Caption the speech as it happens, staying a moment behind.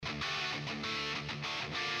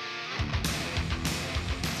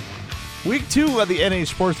Week 2 of the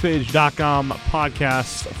NHSportsPage.com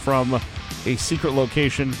podcast from a secret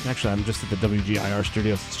location. Actually, I'm just at the WGIR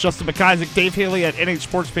studios. It's Justin McIsaac, Dave Haley at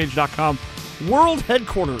NHSportsPage.com. World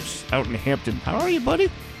headquarters out in Hampton. How are you,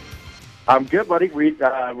 buddy? I'm good, buddy.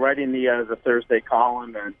 Writing the Thursday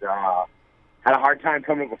column and had a hard time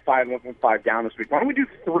coming up with 5 up and 5 down this week. Why don't we do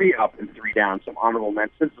 3 up and 3 down, some honorable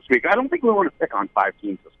mentions this week? I don't think we want to pick on 5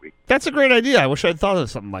 teams this week. That's a great idea. I wish I'd thought of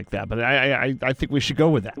something like that, but I think we should go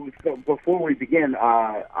with that. So before we begin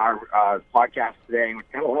our podcast today,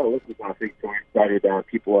 we've got a lot of listeners last week, so we're excited.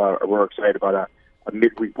 People were excited about a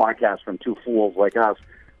midweek podcast from two fools like us.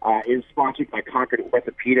 Is sponsored by Concord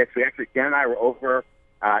Orthopedics. Dan and I were over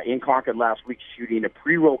in Concord last week shooting a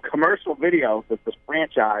pre-roll commercial video that this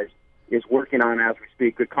franchise is working on as we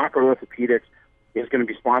speak. But Concord Orthopedics is going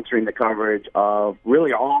to be sponsoring the coverage of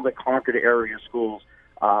really all the Concord area schools.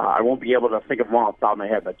 I won't be able to think of them all off the top of my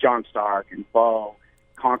head, but John Stark and Bow,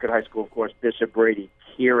 Concord High School, of course, Bishop Brady,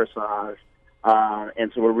 Kearsarge.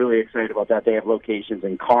 And so we're really excited about that. They have locations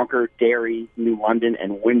in Concord, Derry, New London,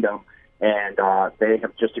 and Windham. And they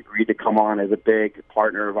have just agreed to come on as a big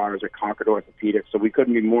partner of ours at Concord Orthopedics. So we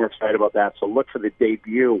couldn't be more excited about that. So look for the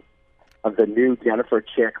debut of the new Jennifer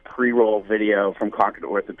Chick pre-roll video from Concord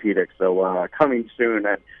Orthopedics. So coming soon,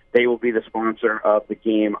 they will be the sponsor of the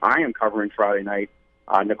game I am covering Friday night.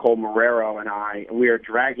 Nicole Marrero and we are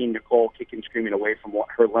dragging Nicole kicking and screaming away from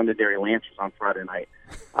her Londonderry Lancers on Friday night.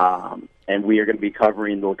 And we are going to be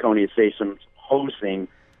covering the Laconia Sachems hosting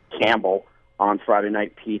Campbell on Friday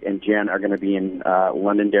night. Pete and Jen are going to be in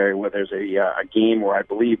Londonderry, where there's a game where I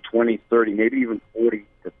believe 20, 30, maybe even 40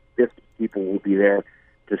 to 50 people will be there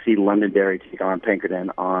to see Londonderry take on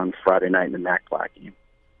Pinkerton on Friday night in the MAC Black game.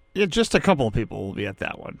 Yeah, just a couple of people will be at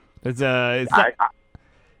that one.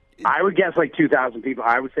 I would guess like 2,000 people.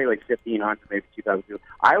 I would say like 1,500, maybe 2,000 people.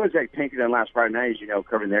 I was at Pinkerton last Friday night, as you know,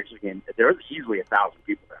 covering the extra game. There was easily 1,000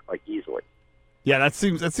 people there, like easily. Yeah, that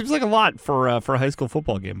seems like a lot for a high school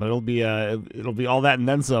football game, but it'll be all that and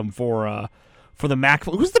then some for the MAC.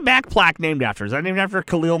 Who's the MAC plaque named after? Is that named after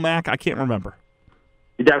Khalil Mack? I can't remember.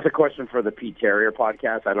 That's a question for the Pete Terrier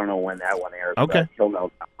podcast. I don't know when that one airs. Okay, but he'll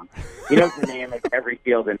know that one. He knows the name of every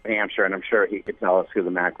field in New Hampshire, and I'm sure he could tell us who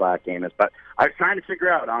the MAC Black game is. But I was trying to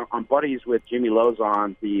figure out. I'm buddies with Jimmy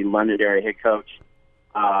Lozon, the Londonderry head coach.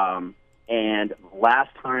 And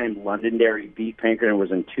last time Londonderry beat Pinkerton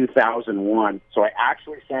was in 2001. So I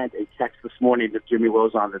actually sent a text this morning to Jimmy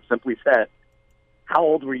Lozon that simply said, "How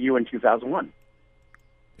old were you in 2001?"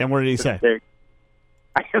 And what did he say?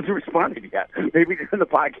 I hasn't responded yet. Maybe during the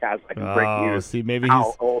podcast I can break news. See, maybe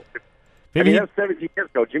how old. Maybe that was 17 years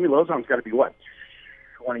ago. Jimmy Lozon's got to be, what,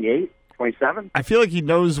 28, 27? I feel like he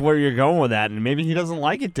knows where you're going with that, and maybe he doesn't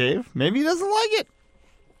like it, Dave. Maybe he doesn't like it.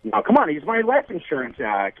 No, come on. He's my life insurance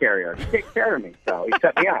carrier. He takes care of me, so he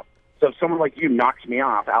set me up. So if someone like you knocks me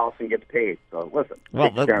off, Allison gets paid. So listen,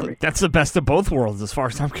 that's the best of both worlds as far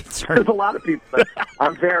as I'm concerned. There's a lot of people that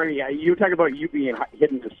I'm very, you talk about you being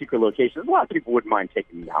hidden in secret locations. There's a lot of people wouldn't mind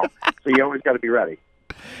taking me out. So you always got to be ready.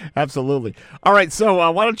 Absolutely. All right,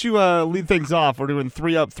 so why don't you lead things off? We're doing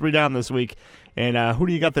 3 up, 3 down this week. And who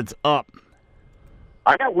do you got that's up?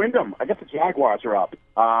 I got Windham. I got the Jaguars are up.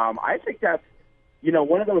 I think that's,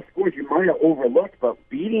 one of those scores you might have overlooked, but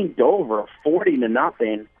beating Dover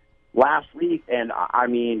 40-0 last week, and I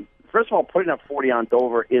mean, first of all, putting up 40 on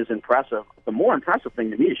Dover is impressive. The more impressive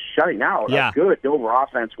thing to me is shutting out a good Dover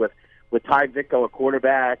offense with Ty Vicko, a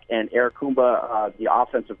quarterback, and Eric Kumba, the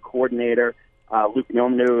offensive coordinator. Luke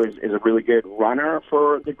Nomnu is a really good runner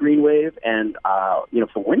for the Green Wave, and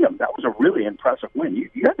for Windham, that was a really impressive win. You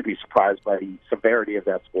had to be surprised by the severity of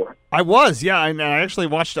that score. I was, yeah, and I actually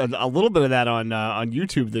watched a little bit of that on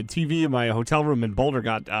YouTube. The TV in my hotel room in Boulder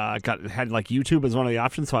had like YouTube as one of the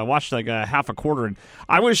options, so I watched like a half a quarter, and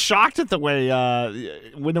I was shocked at the way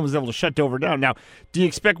Windham was able to shut Dover down. Now, do you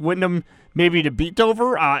expect Windham maybe to beat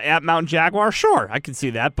Dover at Mountain Jaguar? Sure, I can see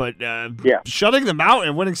that, but shutting them out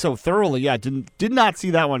and winning so thoroughly, did not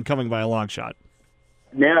see that one coming by a long shot.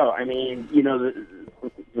 No, I mean,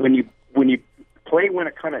 when you play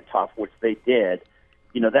Winnicott tough, which they did,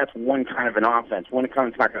 that's one kind of an offense.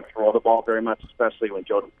 Winnicott's not going to throw the ball very much, especially when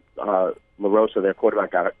Joe LaRosa, their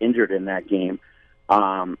quarterback, got injured in that game.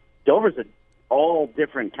 Dover's all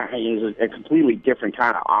different kind, a completely different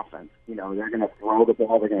kind of offense. They're going to throw the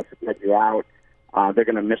ball, they're going to forget you out, they're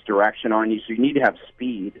going to misdirection on you. So you need to have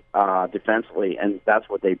speed defensively, and that's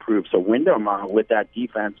what they proved. So Windham, with that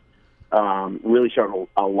defense, really showed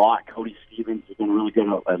a lot. Cody Stevens has been really good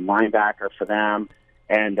at linebacker for them.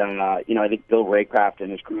 And, I think Bill Raycraft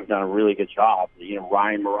and his crew have done a really good job.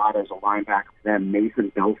 Ryan Murata is a linebacker for them. Mason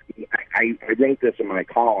Belsky. I wrote this in my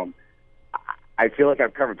column. I feel like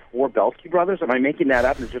I've covered 4 Belsky brothers. Am I making that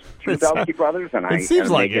up? There's just 2 Belsky brothers, and it seems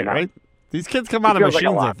like it, right? These kids come out of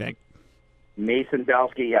machines, I think. Mason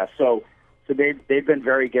Belsky, yeah. So they've been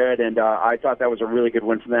very good, and I thought that was a really good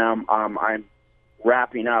win for them. I'm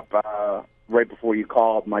wrapping up right before you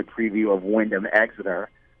called my preview of Wyndham Exeter.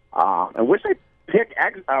 I wish I picked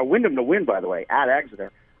Wyndham to win, by the way, at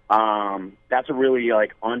Exeter. That's a really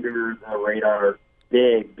under the radar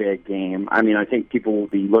big game. I mean, I think people will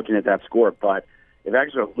be looking at that score, but if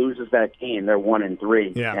Exeter loses that game, they're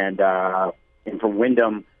 1-3. Yeah. And for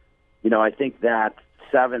Wyndham, I think that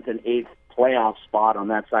 7th and 8th playoff spot on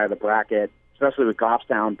that side of the bracket, especially with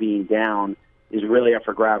Goffstown being down, is really up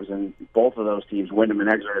for grabs. And both of those teams, Wyndham and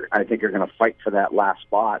Exeter, I think are going to fight for that last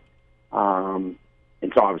spot.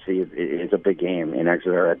 And so obviously it's a big game in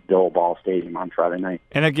Exeter at Bill Ball Stadium on Friday night.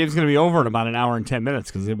 And that game's going to be over in about an hour and 10 minutes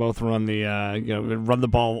because they both run the run the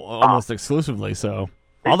ball almost exclusively. So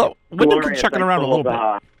although Wyndham can chuck it around a little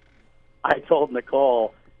bit. I told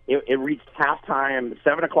Nicole it reached halftime,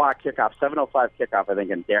 7 o'clock kickoff, 7:05 kickoff, I think,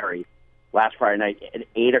 in Derry last Friday night. At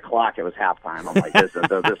 8 o'clock it was halftime. I'm like, this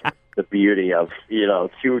is the beauty of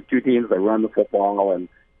two teams that run the football and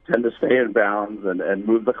tend to stay in bounds and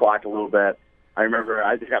move the clock a little bit. I remember,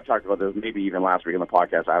 I think I've talked about this maybe even last week on the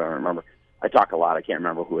podcast. I don't remember. I talk a lot. I can't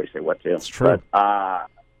remember who I say what to. It's true. But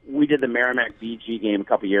we did the Merrimack BG game a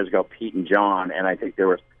couple years ago, Pete and John, and I think there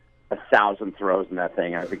was 1,000 throws in that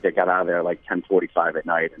thing. I think they got out of there like 10:45 at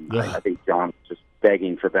night, and I think John was just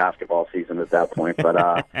begging for basketball season at that point.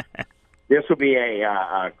 But this will be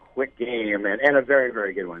a quick game and a very,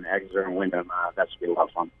 very good one. Exeter and Wyndham, that should be a lot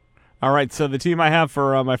of fun. All right, so the team I have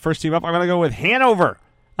for my first team up, I'm going to go with Hanover.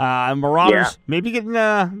 Marauders maybe getting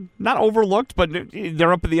not overlooked, but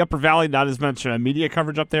they're up in the Upper Valley. Not as much media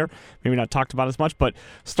coverage up there. Maybe not talked about as much. But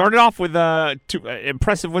started off with 2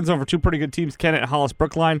 impressive wins over 2 pretty good teams, Kennett and Hollis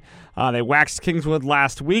Brookline. They waxed Kingswood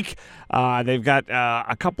last week. They've got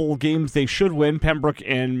a couple games they should win, Pembroke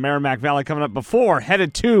and Merrimack Valley coming up before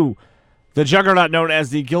headed to the juggernaut known as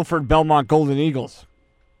the Guilford Belmont Golden Eagles.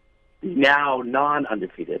 Now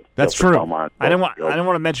non-undefeated. That's Guilford true. Belmont. I didn't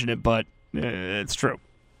want to mention it, but it's true.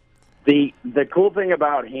 The cool thing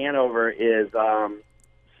about Hanover is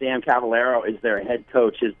Sam Cavallero is their head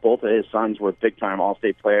coach. Both of his sons were big-time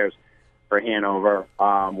All-State players for Hanover.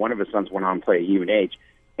 One of his sons went on to play at UNH.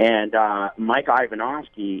 And Mike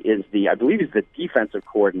Ivanovsky is I believe he's the defensive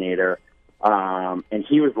coordinator, and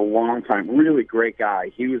he was a long-time, really great guy.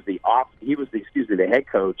 He was the head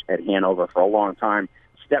coach at Hanover for a long time.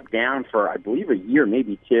 Stepped down for, I believe, a year,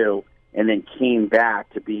 maybe 2. And then came back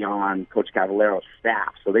to be on Coach Cavallero's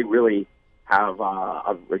staff. So they really have,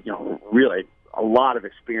 really a lot of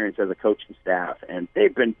experience as a coaching staff, and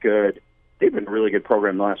they've been good. They've been a really good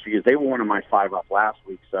program the last few years. They were one of my 5 up last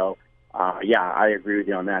week. So, I agree with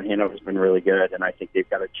you on that. Hanover's been really good, and I think they've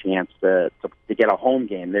got a chance to get a home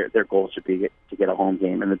game. Their goal should be to get a home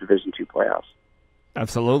game in the Division II playoffs.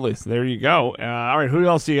 Absolutely. So there you go. All right, who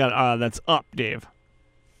else you got that's up, Dave?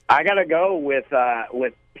 I got to go with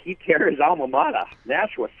Pete Terry's alma mater,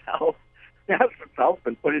 Nashua South. Nashua South's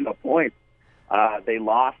been putting the points. They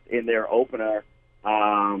lost in their opener,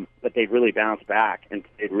 but they really bounced back and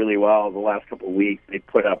did really well the last couple of weeks. They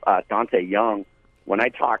put up Dante Young. When I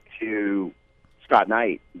talked to Scott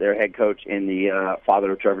Knight, their head coach and the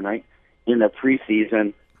father of Trevor Knight, in the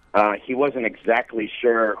preseason, he wasn't exactly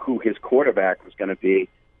sure who his quarterback was going to be.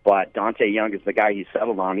 But Dante Young is the guy he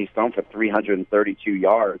settled on. He's thrown for 332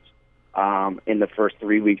 yards in the first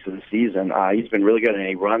 3 weeks of the season. He's been really good, and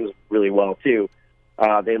he runs really well, too.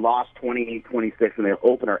 They lost 28-26 in their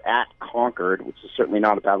opener at Concord, which is certainly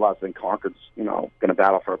not a bad loss. And Concord's, going to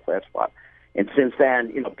battle for a playoff spot. And since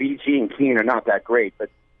then, BG and Keene are not that great, but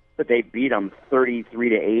they beat them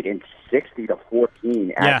 33-8 and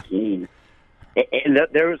 60-14 at Keene. And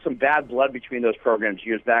there was some bad blood between those programs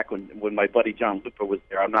years back when my buddy John Lupa was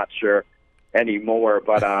there. I'm not sure anymore,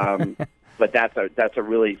 but but that's a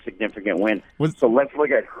really significant win. So let's look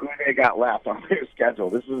at who they got left on their schedule.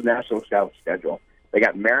 This is a National Scout schedule. They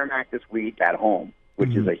got Merrimack this week at home,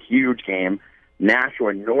 which is a huge game.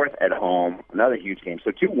 Nashua North at home, another huge game.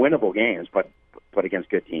 So 2 winnable games, but against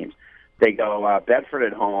good teams. They go Bedford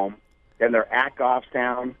at home, then they're at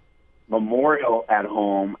Goffstown, Memorial at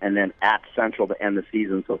home, and then at Central to end the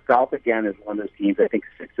season. So South, again, is one of those teams, I think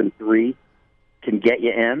 6-3 can get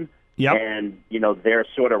you in. Yep. And, they're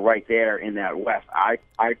sort of right there in that West. I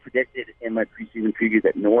predicted in my preseason preview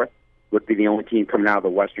that North would be the only team coming out of the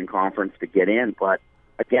Western Conference to get in. But,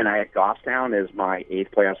 again, I had Goffstown as my 8th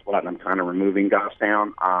playoff spot, and I'm kind of removing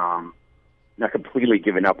Goffstown. Not completely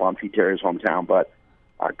giving up on Pete Terry's hometown, but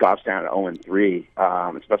Goffstown at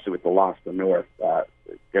 0-3, especially with the loss to North.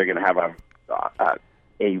 They're going to have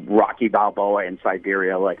a Rocky Balboa in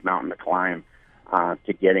Siberia like mountain to climb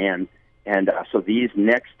to get in. And so these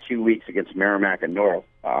next 2 weeks against Merrimack and North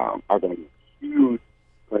are going to be huge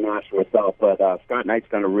for Nashua South. But Scott Knight's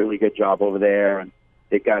done a really good job over there, and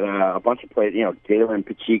they've got a bunch of players. You know, Galen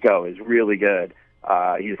Pacheco is really good.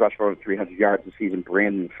 He's rushed for over 300 yards this season.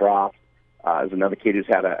 Brandon Frost is another kid who's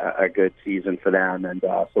had a good season for them. And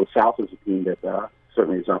so South is a team that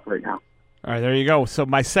certainly is up right now. All right, there you go. So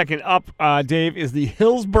my second up, Dave, is the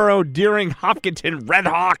Hillsborough Deering Hopkinton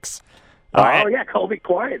Redhawks. Colby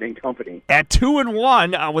Quiet and company. At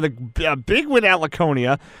 2-1 with a big win at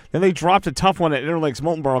Laconia. Then they dropped a tough one at Interlakes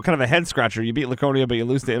Moltenboro, kind of a head-scratcher. You beat Laconia, but you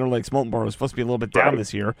lose to Interlakes Moltenboro. It's supposed to be a little bit down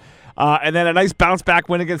this year. And then a nice bounce-back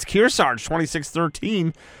win against Kearsarge,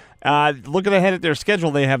 26-13. Looking ahead at their schedule,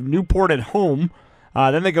 they have Newport at home.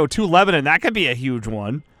 Then they go to Lebanon. That could be a huge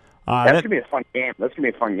one. That's going to be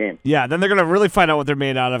a fun game. Yeah, then they're going to really find out what they're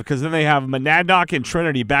made out of, because then they have Monadnock and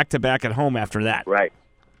Trinity back-to-back at home after that. Right.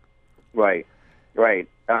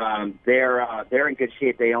 They're in good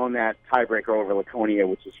shape. They own that tiebreaker over Laconia,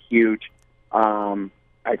 which is huge. I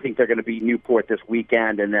think they're going to beat Newport this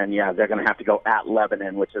weekend, and then they're going to have to go at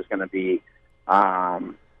Lebanon, which is going to be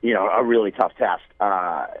a really tough test.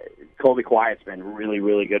 Colby Quiet's been really,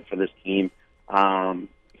 really good for this team.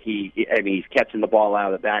 He's catching the ball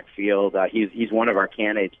out of the backfield. He's one of our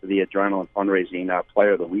candidates for the Adrenaline Fundraising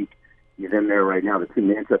Player of the Week. He's in there right now. The two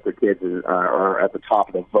Manchester kids are at the top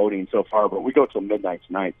of the voting so far, but we go till midnight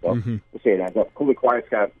tonight, so we'll say that. Colby Quiet's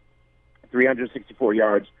got 364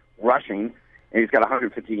 yards rushing, and he's got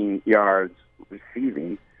 115 yards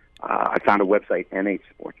receiving. I found a website,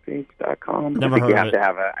 nhsportspage.com. Never I think heard you have of it. to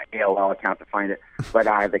have an AOL account to find it, but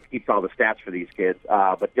that keeps all the stats for these kids.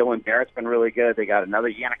 But Dylan Barrett's been really good. They got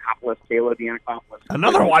another Yannikopoulos, Caleb Yannikopoulos.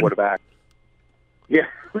 Another one. Quarterback. Yeah,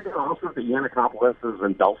 we got all sorts of Yannikopoulos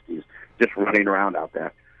and Dulsties just running around out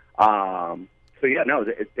there.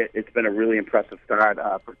 It's been a really impressive start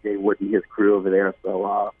for Jay Wood and his crew over there.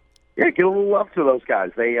 So, give a little love to those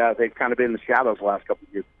guys. They've kind of been in the shadows the last couple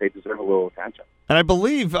of years. They deserve a little attention. And I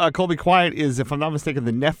believe Colby Quiet is, if I'm not mistaken,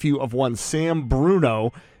 the nephew of one Sam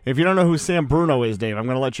Bruno. If you don't know who Sam Bruno is, Dave, I'm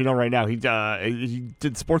going to let you know right now. He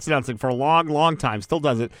did sports announcing for a long, long time, still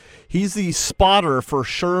does it. He's the spotter for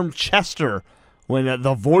Sherm Chester when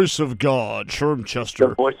the voice of God, Sherm Chester.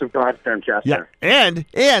 The voice of God, Sherm Chester. Yeah,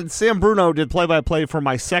 and Sam Bruno did play-by-play for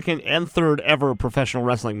my second and third ever professional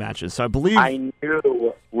wrestling matches. So I believe I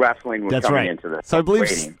knew wrestling was coming into this. So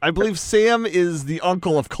I believe Sam is the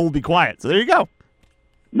uncle of Colby Quiet. So there you go.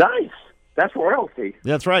 Nice. That's royalty.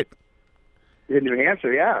 That's right. In New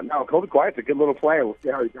Hampshire, yeah. No, Colby Quiet's a good little player. We'll see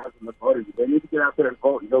how he does in the voting. They need to get out there and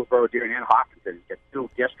vote in Hillsborough, Deering, and Hopkinton. Get 2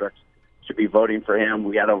 districts should be voting for him.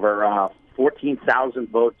 We had over 14,000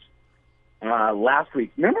 votes last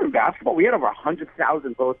week. Remember in basketball, we had over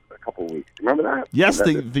 100,000 votes in a couple of weeks. Remember that? Yes,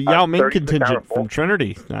 the Yao Ming contingent from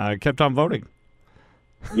Trinity kept on voting.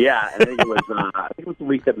 Yeah, I think it was the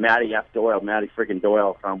week that Matty friggin'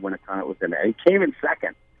 Doyle from Winnicott was in there. He came in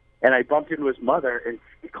second, and I bumped into his mother, and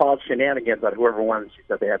she called shenanigans on whoever won. She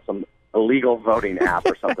said they had some illegal voting app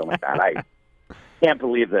or something like that. I can't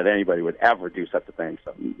believe that anybody would ever do such a thing.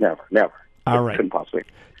 So never. All right. Couldn't possibly.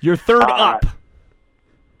 Your third up.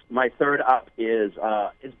 My third up is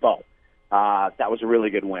Bo. That was a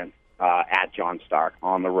really good win at John Stark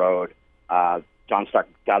on the road. John Stark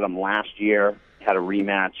got him last year. Had a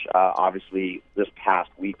rematch, obviously, this past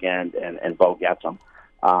weekend, and Bo gets him.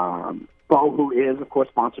 Bo, who is, of course,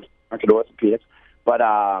 sponsored by Orthopedics, but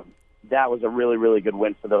that was a really, really good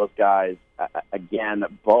win for those guys. Again,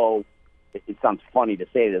 Bo, it sounds funny to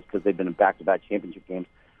say this because they've been in back-to-back championship games,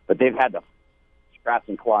 but they've had to scratch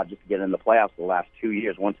and claw just to get in the playoffs the last 2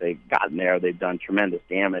 years. Once they've gotten there, they've done tremendous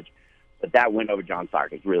damage. But that win over John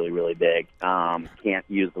Stark is really, really big. Can't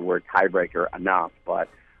use the word tiebreaker enough, but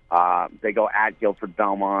they go at Guilford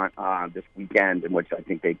Belmont this weekend, in which I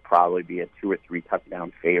think they'd probably be a 2 or 3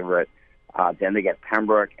 touchdown favorite. Then they get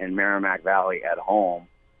Pembroke and Merrimack Valley at home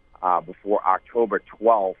before October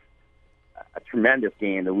 12th. A tremendous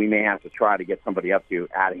game that we may have to try to get somebody up to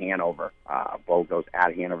at Hanover. Bo goes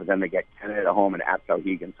at Hanover. Then they get Kennett at home and at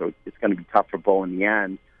Souhegan. So it's going to be tough for Bo in the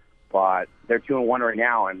end. But they're 2-1 right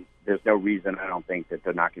now, and there's no reason I don't think that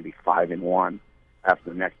they're not going to be 5-1 after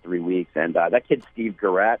the next 3 weeks. And that kid, Steve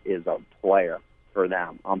Garrett, is a player for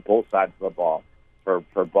them on both sides of the ball for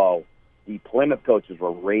Bo. The Plymouth coaches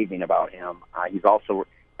were raving about him. He's also,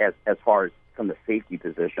 as far as from the safety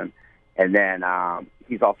position, and then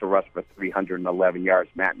he's also rushed for 311 yards.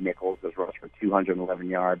 Matt Nichols has rushed for 211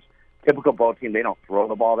 yards. Typical Bo team, they don't throw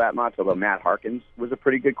the ball that much, although Matt Harkins was a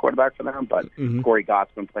pretty good quarterback for them. But Corey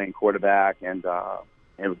Gott's been playing quarterback, and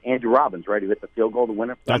And it was Andrew Robbins, right, who hit the field goal to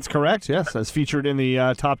win it. That's correct, yes. That's featured in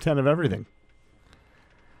the top 10 of everything.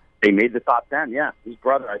 They made the top 10, yeah. His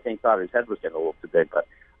brother, I think, thought his head was getting a little too big, but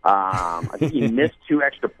I think he missed 2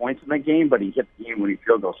 extra points in the game, but he hit the game when he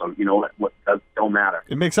field goal, so you know what don't matter.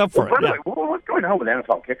 It makes up for it. By the way, what's going on with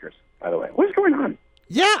NFL kickers, by the way? What's going on?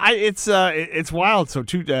 Yeah, it's wild. So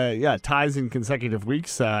 2 ties in consecutive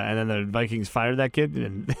weeks, and then the Vikings fired that kid.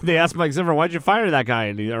 And they asked Mike Zimmer, "Why'd you fire that guy?"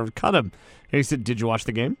 Or cut him. And he said, "Did you watch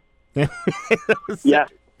the game?" Yeah,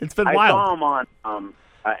 it's been I wild. saw him on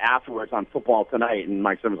afterwards on Football Tonight, and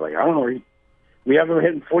Mike Zimmer's like, "I don't know, we have him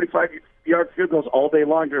hitting 45-yard field goals all day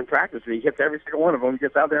long during practice, and he hits every single one of them. He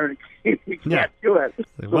gets out there and he can't do it."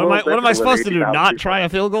 What am I supposed to do? Not try a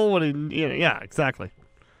field goal when yeah, exactly.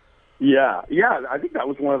 Yeah, I think that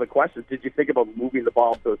was one of the questions. Did you think about moving the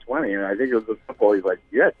ball to a 20? And I think it was a simple. He's like,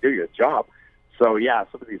 yeah, do your job. So, yeah,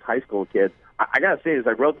 some of these high school kids. I got to say this,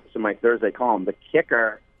 I wrote this in my Thursday column. The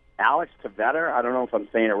kicker, Alex Tavetter, I don't know if I'm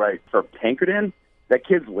saying it right, for Pinkerton, that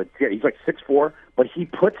kid's legit. He's like 6'4", but he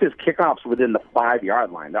puts his kickoffs within the 5-yard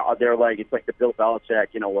line. They're like, it's like the Bill Belichick,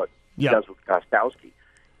 what he does with Gostowski.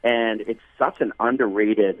 And it's such an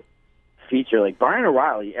underrated feature. Like Brian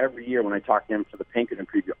O'Reilly, every year when I talk to him for the Pinkerton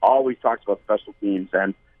preview, always talks about special teams.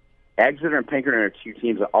 And Exeter and Pinkerton are 2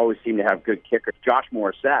 teams that always seem to have good kickers. Josh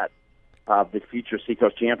Morissette, the future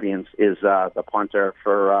Seacoast champions, is the punter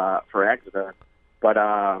for Exeter. But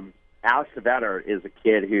Alex Tavetter is a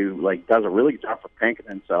kid who does a really good job for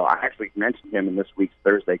Pinkerton. So I actually mentioned him in this week's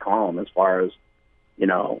Thursday column as far as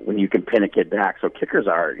when you can pin a kid back. So kickers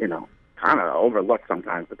are kind of overlooked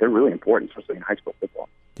sometimes, but they're really important, especially in high school football.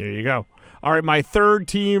 There you go. All right, my third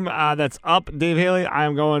team that's up, Dave Haley, I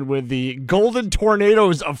am going with the Golden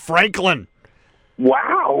Tornadoes of Franklin.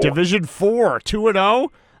 Wow. Division 4,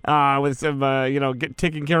 2-0, with some,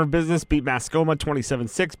 taking care of business. Beat Mascoma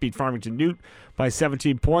 27-6, beat Farmington Newt by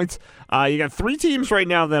 17 points. You got 3 teams right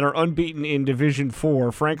now that are unbeaten in Division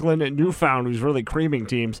 4. Franklin and Newfound, who's really creaming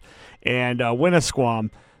teams, and Winnisquam.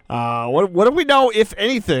 What do we know, if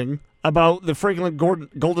anything, about the Franklin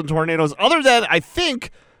Golden Tornadoes, other than, I think,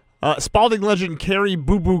 Spalding legend Kerry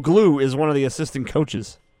Boo Boo Glue is one of the assistant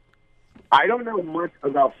coaches? I don't know much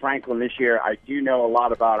about Franklin this year. I do know a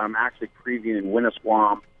lot about, I'm actually previewing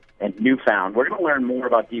Winnisquam and Newfound. We're going to learn more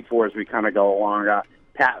about D4 as we kind of go along.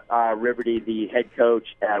 Pat Riverty, the head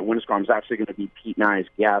coach at Winnisquam, is actually going to be Pete and I's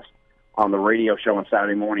guest on the radio show on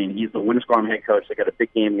Saturday morning. He's the Winnisquam head coach. They got a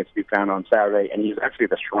big game against Newfound on Saturday, and he's actually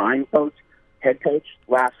the Shrine head coach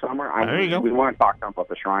last summer. There you go. We want to talk to him about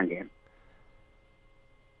the Shrine game.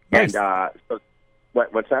 Nice. And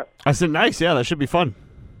what's that? I said nice. Yeah, that should be fun.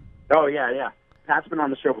 Oh, yeah. Pat's been on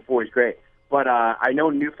the show before. He's great. But I know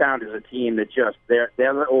Newfound is a team that they're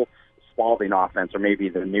the old Spalding offense, or maybe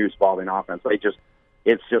the new Spalding offense.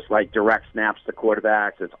 It's just like direct snaps to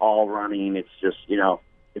quarterbacks. It's all running. It's just,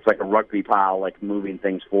 it's like a rugby pile, moving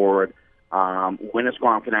things forward.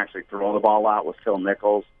 Winnisquam can actually throw the ball out with Phil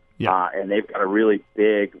Nichols. Yeah. And they've got a really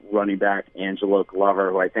big running back, Angelo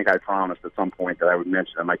Glover, who I think I promised at some point that I would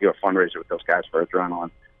mention. I might do a fundraiser with those guys for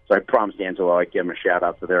Adrenaline. So I promised Angelo I'd give him a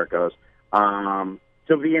shout-out, so there it goes. So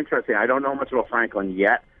it'll be interesting. I don't know much about Franklin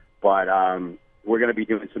yet, but we're going to be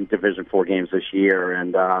doing some Division 4 games this year,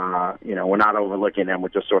 and, we're not overlooking them. We're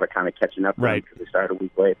just sort of kind of catching up right, because we started a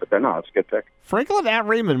week late. But no, it's a good pick. Franklin at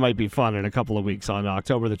Raymond might be fun in a couple of weeks on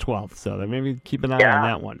October the 12th, so maybe keep an eye on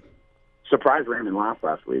that one. Surprised Raymond lost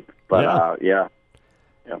last week, but yeah.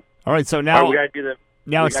 All right, so now we gotta do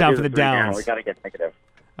now it's time for the downs. We got to get negative.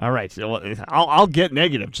 All right, so I'll get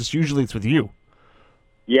negative. Just usually it's with you.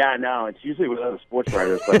 Yeah, no, it's usually with other sports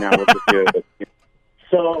writers, but now we'll just do it.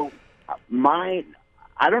 So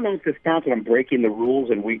I don't know if this counts, and I'm breaking the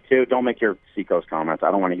rules in week 2. Don't make your Seacoast comments.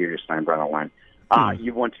 I don't want to hear your Steinbrenner line.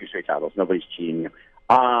 You've won 2 straight titles. Nobody's cheating you.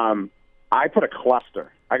 I put a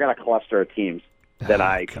cluster. I got a cluster of teams that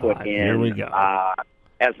I put in. Here we go.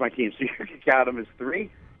 As my team. So you can count them as 3.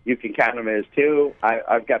 You can count them as 2.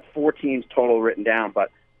 I've got 4 teams total written down,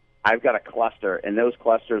 but I've got a cluster, and those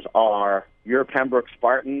clusters are your Pembroke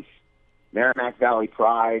Spartans, Merrimack Valley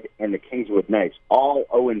Pride, and the Kingswood Knights, all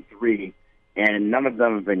 0-3, and none of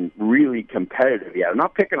them have been really competitive yet. I'm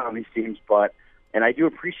not picking on these teams, and I do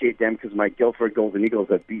appreciate them because my Guilford Golden Eagles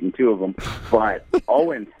have beaten 2 of them, but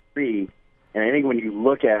 0-3, and I think when you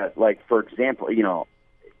look at, for example,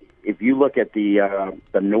 if you look at the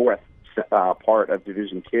north part of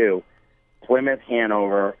Division 2, Plymouth,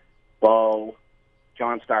 Hanover, Bow,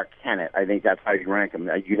 John Stark, Kennett, I think that's how you rank them.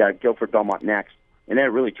 You have Guilford, Belmont next, and then it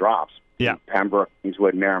really drops. Yeah. Pembroke,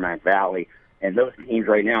 Kingswood, Merrimack Valley. And those teams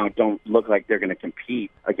right now don't look like they're going to compete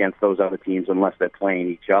against those other teams unless they're playing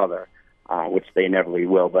each other. which they inevitably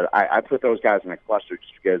will. But I put those guys in a cluster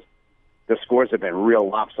just because the scores have been real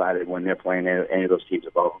lopsided when they're playing any of those teams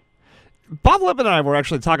above them. Bob Lippman and I were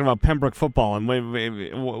actually talking about Pembroke football, and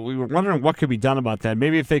we were wondering what could be done about that.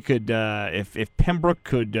 Maybe if they could, if Pembroke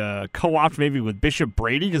could co-opt maybe with Bishop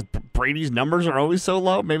Brady, because Brady's numbers are always so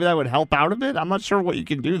low. Maybe that would help out a bit. I'm not sure what you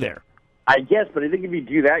can do there. I guess, but I think if you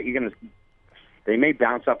do that, they may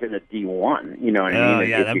bounce up into D1. You know what I mean?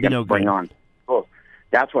 Yeah, that'd be no good.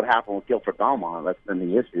 That's what happened with Guilford Belmont. That's been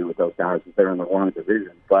the issue with those guys, is they're in the wrong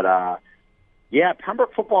division. But yeah,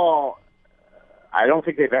 Pembroke football, I don't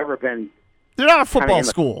think they've ever been. They're not a football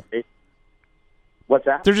school. What's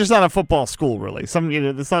that? They're just not a football school, really.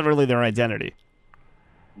 That's not really their identity.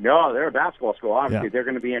 No, they're a basketball school. Obviously, Yeah. they're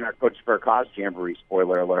going to be in our Coach Spur Cause Jamboree.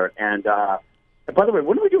 Spoiler alert! And by the way,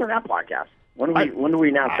 when are we doing that podcast? When do we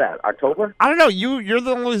announce that? October? I don't know. You're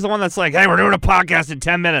always the one that's like, hey, we're doing a podcast in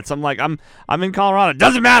 10 minutes. I'm like, I'm in Colorado.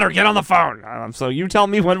 Doesn't matter. Get on the phone. So you tell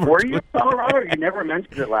me when Were you in Colorado? You never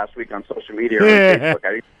mentioned it last week on social media or on Facebook.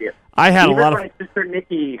 I didn't see it. I had Even a lot my sister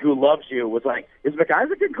Nikki, who loves you, was like, "Is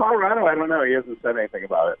McIsaac in Colorado?" I don't know. He hasn't said anything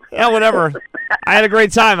about it. Yeah, whatever. I had a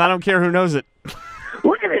great time. I don't care who knows it.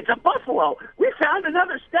 Look at it. It's a buffalo. We found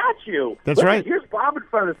another statue. That's right. Here's Bob in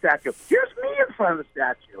front of the statue. Here's me in front of the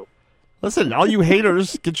statue. Listen, all you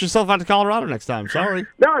haters, get yourself out to Colorado next time. Sorry.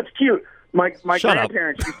 No, it's cute. My Shut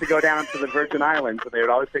grandparents used to go down to the Virgin Islands, and they would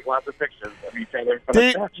always take lots of pictures of each other in front of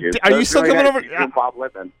the statue. Are you still coming over? Bob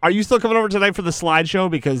Lippman. Are you still coming over tonight for the slideshow?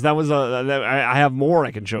 Because that was I have more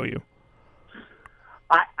I can show you.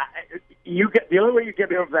 The only way you get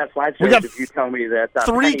me over that slideshow is if you tell me that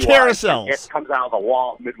 3 Pennywise, carousels. It comes out of the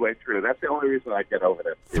wall midway through. That's the only reason I get over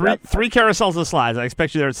there. Three carousels of slides. I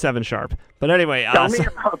expect you there at 7 sharp. But anyway,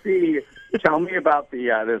 Tell me about the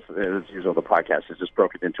this as usual. The podcast is just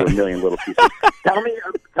broken into a million little pieces. Tell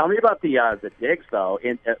me about the digs though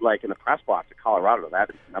in the press box of Colorado. That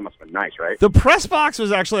must have been nice, right? The press box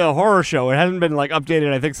was actually a horror show. It hadn't been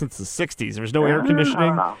updated, I think, since the 60s. There was no air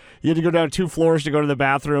conditioning. You had to go down 2 floors to go to the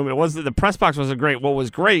bathroom. The press box wasn't great. What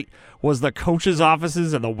was great was the coaches'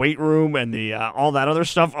 offices and the weight room and the all that other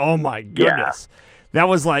stuff. Oh my goodness. Yeah. That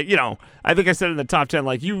was I think I said in the top 10,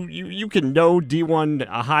 you can know D1,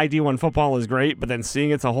 a high D1 football is great, but then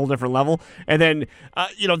seeing it's a whole different level. And then,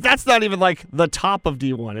 that's not even the top of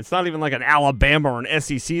D1. It's not even like an Alabama or an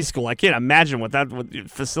SEC school. I can't imagine what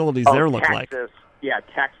facilities there look like. Yeah,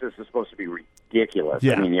 Texas is supposed to be ridiculous.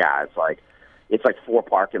 Yeah. I mean, it's like 4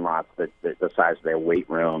 parking lots the size of their weight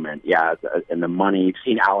room, and and the money. You've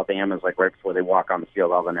seen Alabama's right before they walk on the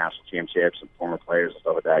field, all the national championships and former players and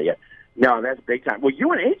stuff like that. Yeah. No, that's big time. Well,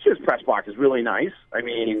 UNH's press box is really nice. I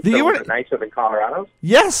mean, it's nicer than Colorado's.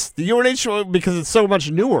 Yes, the UNH, because it's so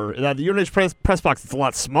much newer. The UNH press box is a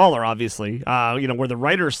lot smaller, obviously. Where the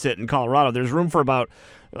writers sit in Colorado, there's room for about,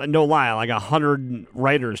 no lie, 100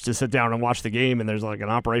 writers to sit down and watch the game, and there's an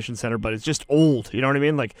operations center, but it's just old. You know what I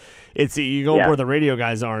mean? You go where the radio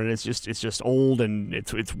guys are, and it's just old and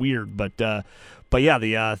it's weird. But yeah,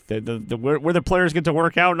 the where the players get to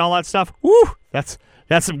work out and all that stuff. Woo, that's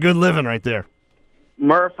some good living right there.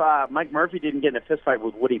 Mike Murphy didn't get in a fist fight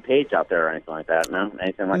with Woody Page out there or anything like that, no?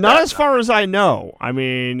 Anything like that? Not as far as I know. I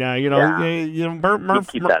mean,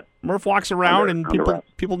 Murph walks around and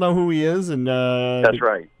people know who he is. And that's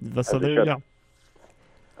right. So there you go.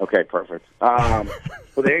 Okay, perfect. Well,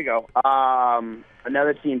 there you go.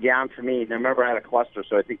 Another team down for me. Now, remember, I had a cluster,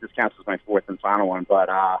 so I think this counts as my 4th and final one. But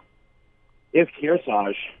it's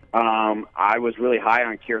Kearsarge. I was really high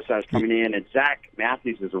on Kearsarge coming in, and Zach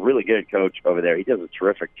Matthews is a really good coach over there. He does a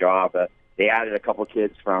terrific job. They added a couple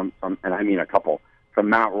kids from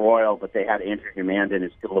Mount Royal, but they had Andrew Humandan,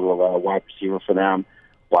 who's still a little wide receiver for them.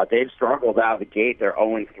 But they've struggled out of the gate. They're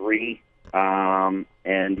 0-3. And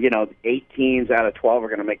 8 teams out of 12 are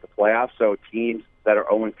going to make the playoffs. So teams that are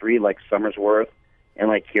 0-3, like Somersworth and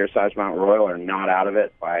like Kearsarge Mount Royal, are not out of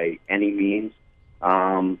it by any means.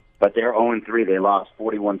 But they're 0-3. They lost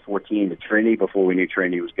 41-14 to Trinity before we knew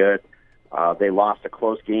Trinity was good. They lost a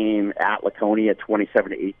close game at Laconia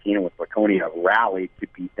 27-18, and with Laconia rallied to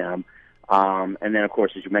beat them. And then, of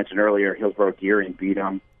course, as you mentioned earlier, Hillsborough Deering beat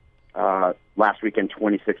them last weekend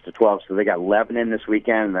 26-12. So they got Lebanon this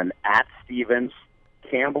weekend, and then at Stevens,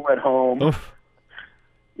 Campbell at home. Oof.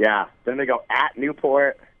 Yeah. Then they go at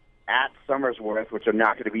Newport, at Somersworth, which are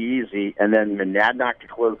not going to be easy, and then Monadnock to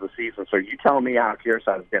close the season. So you tell me how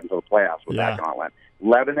Kearsarge is getting to the playoffs with that gauntlet.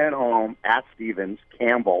 Lebanon at home, at Stevens,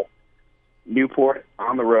 Campbell, Newport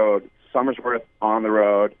on the road, Somersworth on the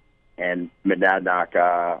road, and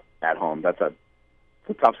Monadnock at home. That's a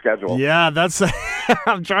tough schedule. Yeah, that's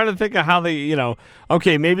I'm trying to think of how they,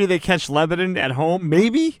 okay, maybe they catch Lebanon at home.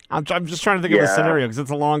 Maybe I'm just trying to think of a scenario because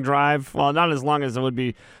it's a long drive. Well, not as long as it would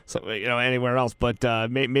be, anywhere else, but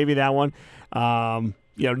maybe that one.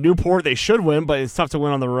 Newport they should win, but it's tough to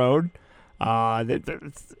win on the road. I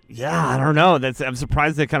don't know. I'm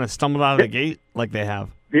surprised they kind of stumbled out of the gate like they have.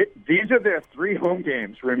 These are their 3 home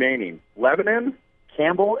games remaining: Lebanon,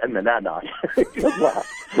 Campbell, and Monadnock. Good luck.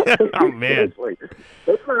 Oh, man.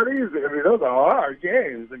 That's not easy. I mean, those are hard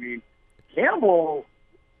games. I mean, Campbell,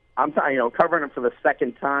 I'm covering them for the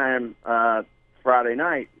second time Friday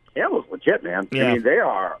night. Campbell's legit, man. Yeah. I mean, they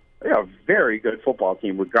are a very good football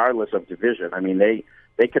team, regardless of division. I mean, they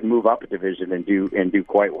could move up a division and do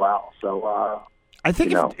quite well. So I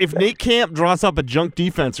think if Nate Camp draws up a junk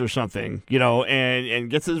defense or something, and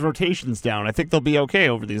gets his rotations down, I think they'll be okay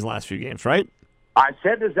over these last few games, right? I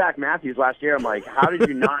said to Zach Matthews last year, I'm like, how did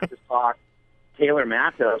you not just talk Taylor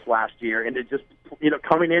Matos last year into just,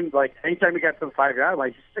 coming in, like, anytime he got to the 5-yard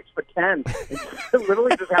line, he's 6'10", and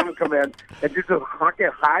literally just have him come in and just huck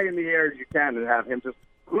it high in the air as you can and have him just,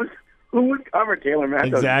 who would cover Taylor Matos?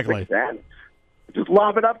 Exactly. 6'10"? Just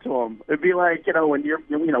lob it up to him. It'd be like, when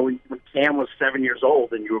when Cam was 7 years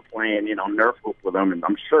old and you were playing, Nerf hoop with him, and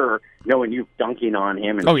I'm sure, when you dunking on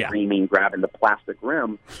him and screaming, grabbing the plastic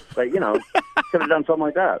rim, but, could have done something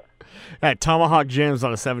like that. Hey, tomahawk jams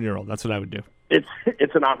on a 7-year-old. That's what I would do.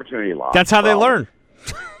 It's an opportunity loss. That's how they learn.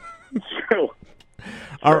 True.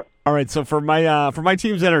 All right. So for my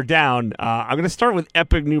teams that are down, I'm going to start with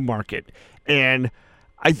Epic Newmarket, and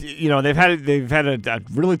they've had a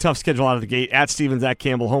really tough schedule out of the gate at Stevens, at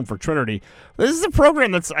Campbell, home for Trinity. This is a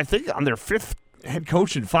program that's, I think, on their 5th head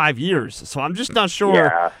coach in 5 years. So I'm just not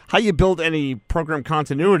sure how you build any program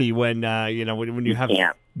continuity when when you have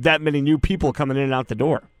that many new people coming in and out the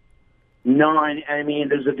door. No, I mean,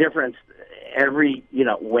 there's a difference.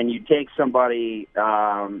 When you take somebody,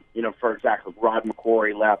 for example, Rod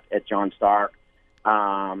McQuarrie left at John Stark,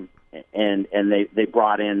 and they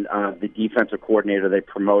brought in the defensive coordinator they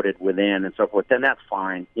promoted within and so forth, then that's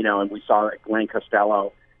fine. And we saw Glenn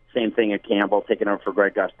Costello, same thing at Campbell, taking over for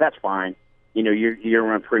Greg Gus. That's fine. You're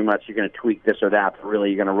going to tweak this or that, but really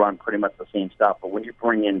you're going to run pretty much the same stuff. But when you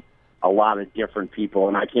bring in a lot of different people,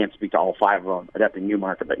 and I can't speak to all 5 of them at Epic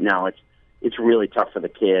Newmarket, but now it's really tough for the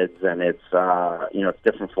kids, and it's it's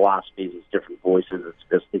different philosophies, it's different voices,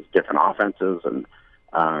 it's different offenses, and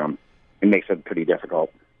it makes it pretty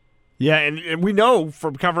difficult. Yeah, and we know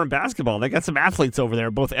from covering basketball, they got some athletes over there,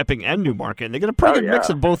 both Epping and Newmarket, and they get a pretty good mix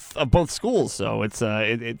of both schools. So it's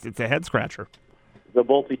a head scratcher. They'll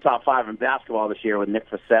both be top 5 in basketball this year with Nick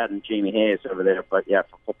Fassett and Jamie Hayes over there. But yeah,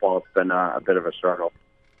 for football, it's been a bit of a struggle.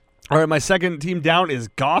 All right, my second team down is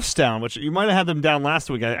Goffstown, which you might have had them down last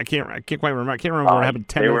week. I can't quite remember. I can't remember what happened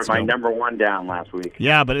 10 minutes ago. They were my number 1 down last week.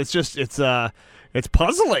 Yeah, but it's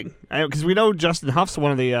puzzling because we know Justin Huff's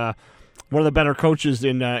one of the better coaches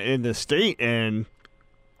in the state, and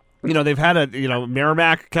they've had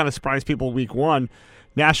Merrimack kind of surprised people week 1.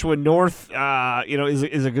 Nashua North,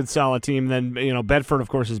 is a good solid team. Then Bedford, of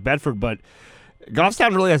course, is Bedford, but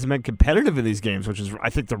Goffstown really hasn't been competitive in these games, which is I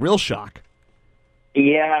think the real shock.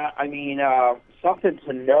 Yeah, I mean something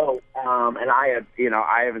to note, and I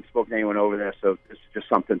haven't spoken to anyone over there, so it's just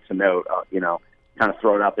something to note. Kind of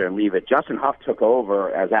throw it out there and leave it. Justin Huff took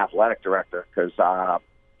over as athletic director because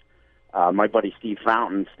my buddy Steve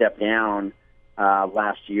Fountain stepped down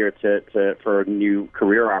last year for a new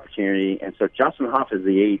career opportunity, and so Justin Huff is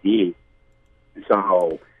the AD.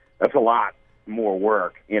 So that's a lot more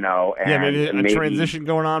work, And maybe a transition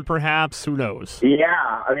going on, perhaps. Who knows?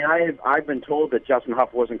 Yeah, I mean, I've been told that Justin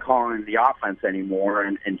Huff wasn't calling the offense anymore,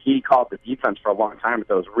 and he called the defense for a long time with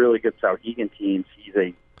those really good Souhegan teams. He's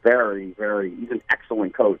a he's an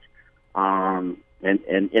excellent coach. And at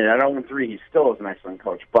 0-3, he still is an excellent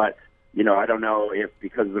coach, but. I don't know if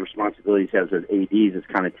because of the responsibilities he has as ADs, it's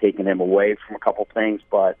kind of taken him away from a couple things.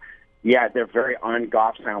 But, yeah, they're very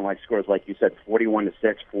un-Goffstown-like scores, like you said, 41-6,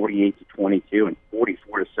 48-22, and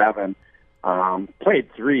 44-7.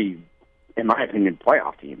 Played 3, in my opinion,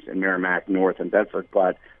 playoff teams in Merrimack, North, and Bedford.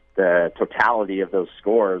 But the totality of those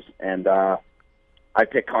scores, and I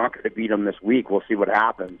picked Concord to beat them this week. We'll see what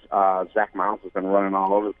happens. Zach Miles has been running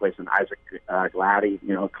all over the place, and Isaac Gladdy.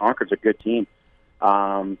 Concord's a good team.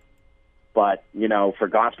 But, for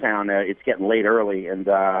Goffstown, it's getting late early, and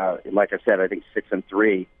like I said, I think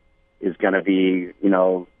 6-3 is going to be,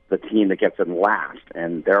 the team that gets in last,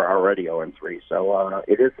 and they're already 0-3. So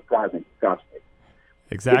it is surprising. Exactly.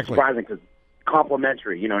 It's surprising because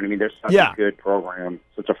complimentary, you know what I mean? They're such a good program,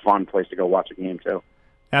 such a fun place to go watch a game, too.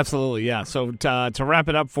 Absolutely, yeah. So to wrap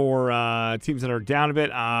it up for teams that are down a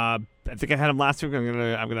bit, I think I had them last week. I'm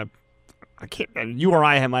gonna I can't. You or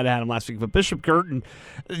I might have had him last week, but Bishop Girton.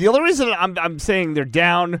 The only reason I'm saying they're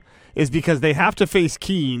down is because they have to face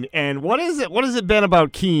Keene. And what is it? What has it been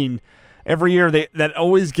about Keene? Every year they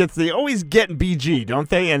always get BG, don't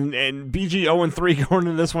they? And BG 0-3 going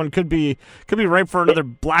into this one could be ripe for another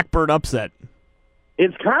Blackbird upset.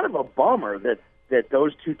 It's kind of a bummer that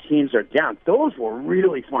those two teams are down. Those were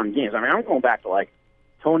really fun games. I mean, I'm going back to like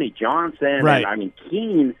Tony Johnson. Right. And, I mean,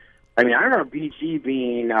 Keene. I mean, I remember BG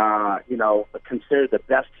being, considered the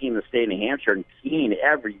best team in the state of New Hampshire, and Keene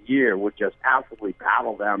every year would just absolutely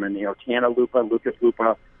battle them. And, Tana Lupa, Lucas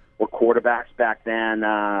Lupa were quarterbacks back then,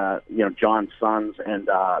 John's sons. And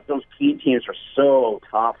those Keene teams are so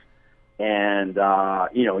tough. And,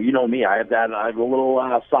 you know me, I have a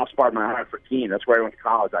little soft spot in my heart for Keene. That's where I went to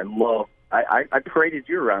college. I paraded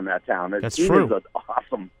you around that town. That's Keene true. is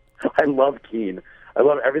awesome. I love Keene. I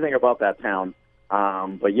love everything about that town.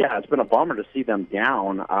 But yeah, it's been a bummer to see them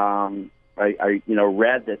down. I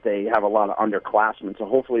read that they have a lot of underclassmen, so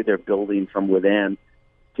hopefully they're building from within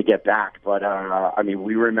to get back. But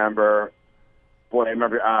we remember,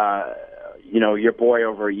 your boy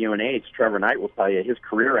over at UNH, Trevor Knight, will tell you his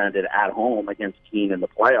career ended at home against Keene in the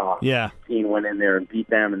playoffs. Yeah, Keene went in there and beat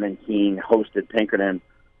them, and then Keene hosted Pinkerton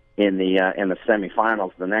in the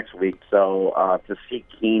semifinals the next week. So to see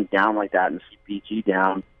Keene down like that and see BG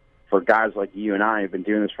down. For guys like you and I who've been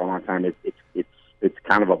doing this for a long time, it's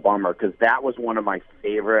kind of a bummer because that was one of my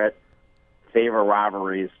favorite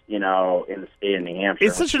rivalries, in the state of New Hampshire.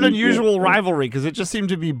 It's such an unusual rivalry because it just seemed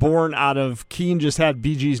to be born out of Keene just had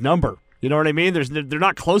BG's number. You know what I mean? They're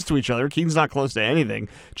not close to each other. Keene's not close to anything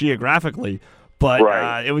geographically, but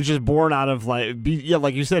right. It was just born out of like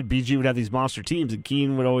you said, BG would have these monster teams, and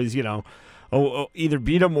Keene would always either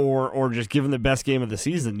beat them or just give them the best game of the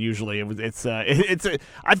season. Usually, it'll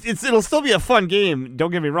still be a fun game.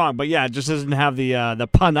 Don't get me wrong, but yeah, it just doesn't have the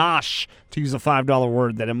panache, to use a $5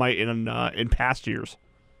 word, that it might in past years.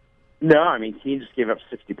 No, I mean Keene just gave up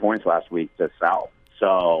 60 points last week to South.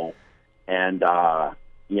 So, and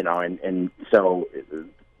so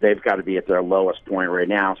they've got to be at their lowest point right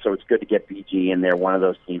now. So it's good to get BG in there. One of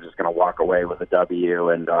those teams is going to walk away with a W,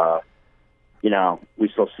 and. We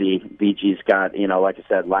still see BG's got, like I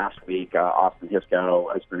said last week, Austin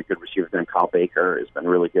Hisco has been a good receiver. Then Kyle Baker has been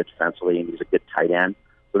really good defensively, and he's a good tight end.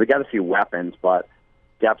 So they got a few weapons, but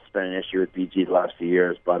depth's been an issue with BG the last few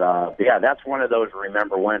years. But that's one of those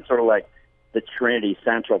remember when, sort of like the Trinity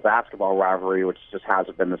Central basketball rivalry, which just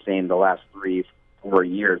hasn't been the same the last 3-4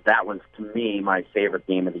 years. That was, to me, my favorite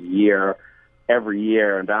game of the year every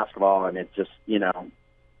year in basketball, and it just,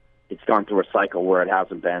 it's gone through a cycle where it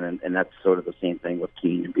hasn't been, and that's sort of the same thing with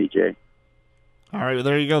Keene and BJ. All right, well,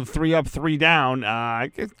 there you go. 3 up, 3 down.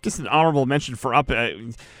 I guess an honorable mention for up.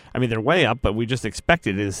 They're way up, but we just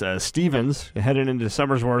expected is Stevens heading into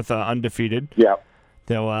Summersworth undefeated. Yeah.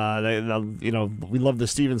 They'll, we love the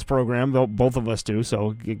Stevens program. Both of us do.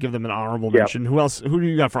 So give them an honorable mention. Who else? Who do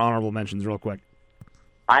you got for honorable mentions, real quick?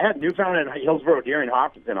 I had Newfoundland and Hillsborough, Deering,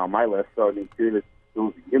 Hopkinton on my list. So two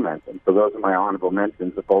schools that you mentioned. So those are my honorable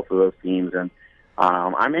mentions of both of those teams. And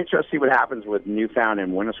I'm interested to see what happens with Newfound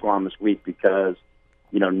and Winnisquam this week because,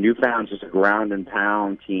 Newfound's just a ground and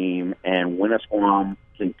pound team, and Winnisquam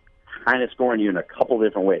can kind of score on you in a couple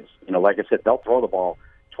different ways. Like I said, they'll throw the ball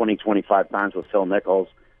 20, 25 times with Phil Nichols.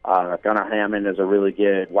 Gunnar Hammond is a really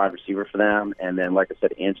good wide receiver for them. And then, like I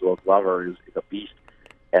said, Angelo Glover is a beast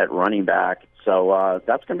at running back. So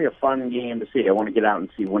that's going to be a fun game to see. I want to get out and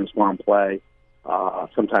see Winnisquam play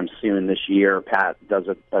sometime soon this year. Pat does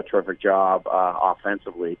a terrific job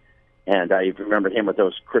offensively. And I remember him with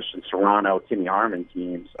those Christian Serrano, Timmy Harmon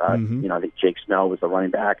teams. I think Jake Snow was the running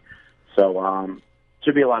back. So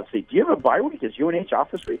should be a lot to see. Do you have a bye week? Is UNH off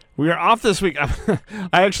this week? We are off this week.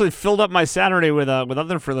 I actually filled up my Saturday with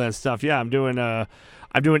other freelance stuff. Yeah, I'm doing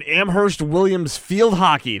Amherst Williams field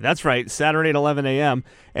hockey. That's right, Saturday at 11 a.m.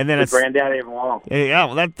 And then it's granddaddy of them all. Yeah,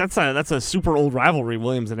 well, that's a super old rivalry,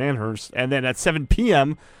 Williams and Amherst. And then at 7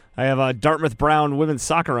 p.m. I have Dartmouth Brown women's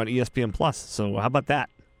soccer on ESPN Plus. So how about that?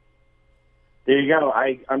 There you go.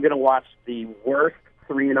 I'm going to watch the worst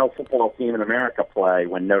 3-0 football team in America play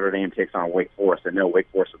when Notre Dame takes on Wake Forest. And no, Wake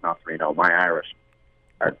Forest is not 3-0. My Irish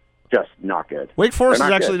are just not good. Wake Forest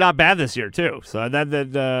is actually not bad this year too. So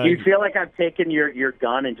do you feel like I've taken your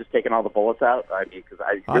gun and just taken all the bullets out? I mean, because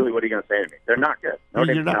what are you going to say to me? They're not good.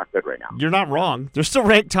 Notre Dame's not good right now. You're not wrong. They're still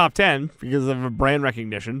ranked top 10 because of brand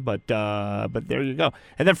recognition. But there you go.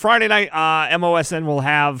 And then Friday night, MOSN will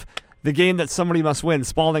have the game that somebody must win: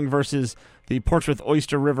 Spalding versus the Portsmouth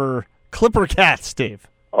Oyster River Clipper Cats. Dave.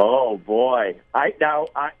 Oh boy!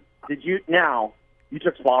 You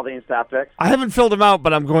took Spalding and staff picks? I haven't filled them out,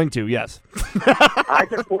 but I'm going to, yes. I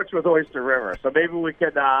took Portsmouth Oyster River, so maybe we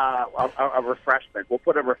could a refreshment. We'll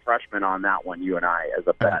put a refreshment on that one, you and I, as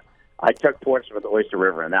a bet. I took Portsmouth Oyster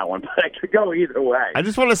River in that one, but I could go either way. I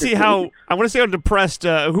just want to see how depressed.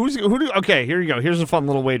 Okay, here you go. Here's a fun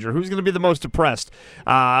little wager. Who's going to be the most depressed?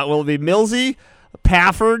 Will it be Millsy,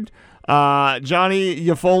 Pafford, Johnny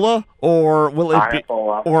Yafola, or will it be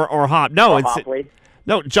or Hop? No, it's Hopley.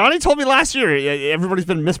 No. Johnny told me last year everybody's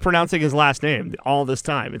been mispronouncing his last name all this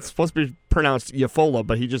time. It's supposed to be pronounced Yafola,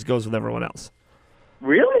 but he just goes with everyone else.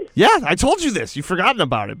 Really? Yeah, I told you this. You've forgotten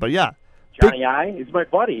about it, but yeah. Johnny I? He's my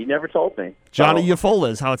buddy. He never told me. Johnny Yafola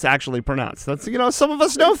is how it's actually pronounced. That's some of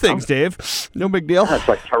us know things, Dave. No big deal. That's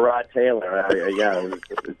like Tyrod Taylor. Yeah,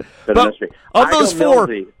 it's a mystery. Of those four,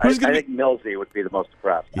 I think Millsy would be the most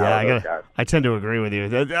depressed. Yeah, I tend to agree with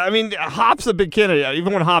you. I mean, Hop's a big kid.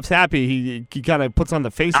 Even when Hop's happy, he kind of puts on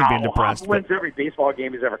the face of being depressed. Hop wins every baseball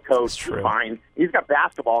game he's ever coached. True. Fine. He's got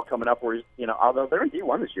basketball coming up where he's, although they're in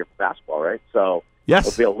D1 this year for basketball, right? So yes,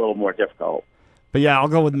 it'll be a little more difficult. But yeah, I'll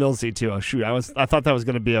go with Millsy too. Oh, shoot, I thought that was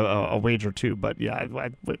going to be a wager too, but yeah,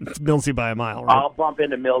 it's Millsy by a mile. Right? I'll bump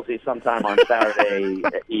into Millsy sometime on Saturday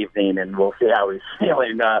evening, and we'll see how he's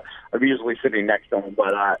feeling. I'm usually sitting next to him,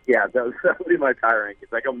 but yeah, that'll be my power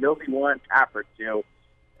rankings. I go Millsy 1, Pafford 2,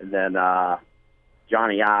 and then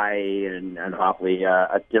Johnny I and Hopley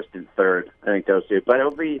a distant third. I think those two, but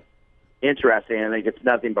it'll be interesting. I think it's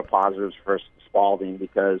nothing but positives for Spalding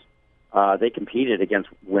because. They competed against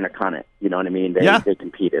Winnicott. You know what I mean? They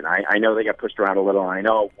competed. I know they got pushed around a little. I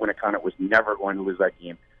know Winnicott was never going to lose that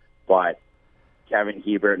game. But Kevin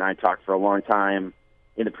Hebert and I talked for a long time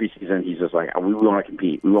in the preseason. He's just like, we want to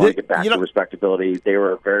compete. We want to get back to respectability. They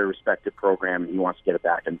were a very respected program, and he wants to get it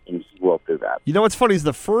back, and he will do that. You know what's funny is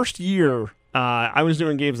the first year I was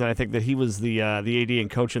doing games, and I think that he was the AD and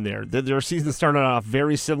coach in there. Their season started off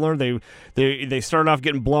very similar. They started off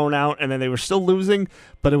getting blown out, and then they were still losing,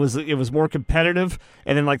 but it was more competitive.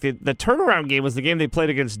 And then like the turnaround game was the game they played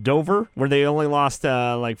against Dover, where they only lost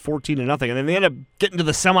 14-0, and then they ended up getting to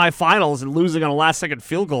the semifinals and losing on a last-second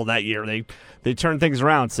field goal that year. They turned things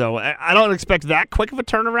around, so I don't expect that quick of a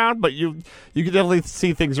turnaround, but you can definitely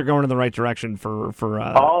see things are going in the right direction for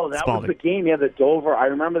that Spalding. Was the game. Yeah, the Dover. I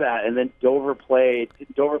remember that, and then Dover played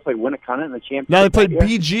Winnicott in the championship. No, they played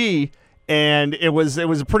BG, and it was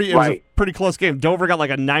a pretty close game. Dover got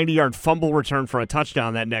like a 90-yard fumble return for a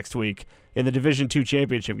touchdown that next week in the Division II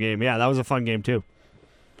championship game. Yeah, that was a fun game too.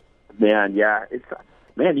 Man, yeah,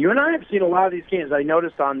 you and I have seen a lot of these games. I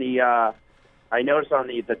noticed on the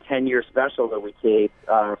 10-year special that we taped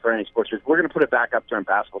for any sports. We're going to put it back up during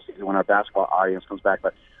basketball season when our basketball audience comes back.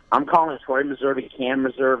 But I'm calling Troy, Missouri, Can,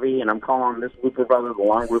 Missouri, and I'm calling this Looper brother the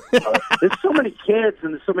Long Looper brother. There's so many kids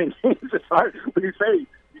and there's so many names. It's hard when you say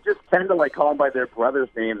you just tend to call them by their brothers'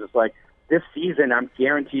 names. It's like this season I'm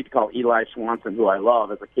guaranteed to call Eli Swanson, who I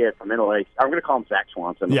love as a kid from Middle Lakes. I'm going to call him Zach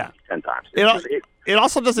Swanson 10 times. It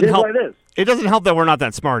also doesn't help. It doesn't help that we're not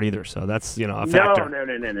that smart either. So that's a factor.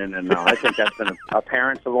 No. I think that's been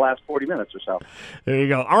apparent for the last 40 minutes or so. There you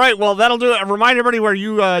go. All right. Well, that'll do it. Remind everybody where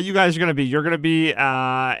you guys are going to be. You're going to be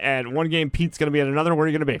at one game. Pete's going to be at another. Where are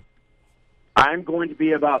you going to be? I'm going to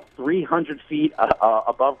be about 300 feet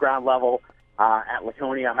above ground level at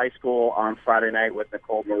Laconia High School on Friday night with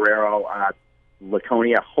Nicole Marrero.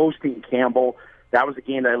 Laconia hosting Campbell. That was a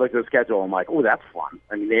game that I looked at the schedule. I'm like, oh, that's fun.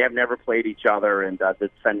 I mean, they have never played each other, and the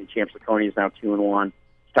defending champs Laconia is now 2-1.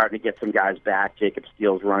 Starting to get some guys back. Jacob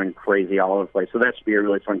Steele's running crazy all over the place. So that should be a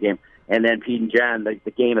really fun game. And then Pete and Jen,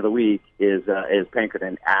 the game of the week is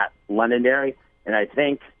Pinkerton at Londonderry. And I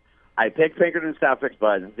think I picked Pinkerton Stafford,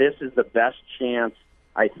 but this is the best chance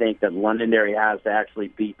I think that Londonderry has to actually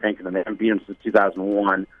beat Pinkerton. They haven't beat them since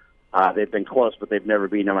 2001. They've been close, but they've never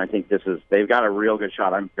beaten them. I think they've got a real good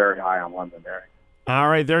shot. I'm very high on Londonderry. All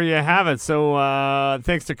right, there you have it. So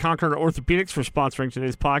thanks to Concord Orthopedics for sponsoring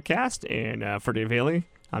today's podcast. And for Dave Haley,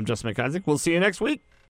 I'm Justin McIsaac. We'll see you next week.